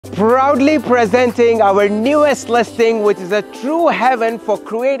Proudly presenting our newest listing, which is a true heaven for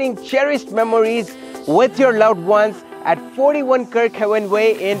creating cherished memories with your loved ones at 41 Kirkhaven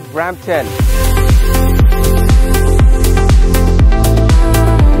Way in Brampton.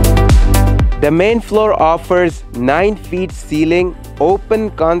 The main floor offers 9 feet ceiling,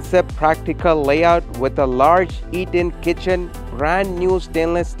 open concept practical layout with a large eat-in kitchen, brand new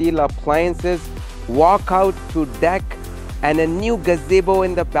stainless steel appliances, walkout to deck, and a new gazebo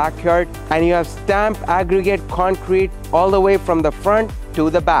in the backyard, and you have stamped aggregate concrete all the way from the front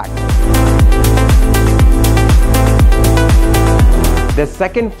to the back. The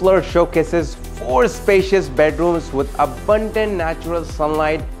second floor showcases 4 spacious bedrooms with abundant natural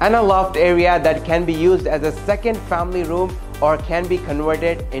sunlight and a loft area that can be used as a second family room or can be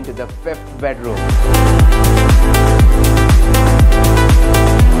converted into the 5th bedroom.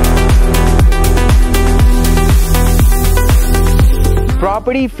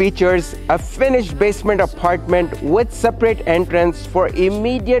 Property features a finished basement apartment with separate entrance for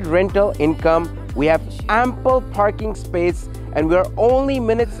immediate rental income. We have ample parking space and we are only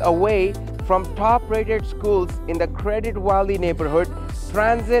minutes away from top-rated schools in the Credit Valley neighborhood,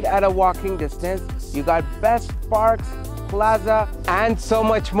 transit at a walking distance. You got best parks, plaza, and so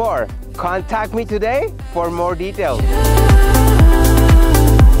much more. Contact me today for more details.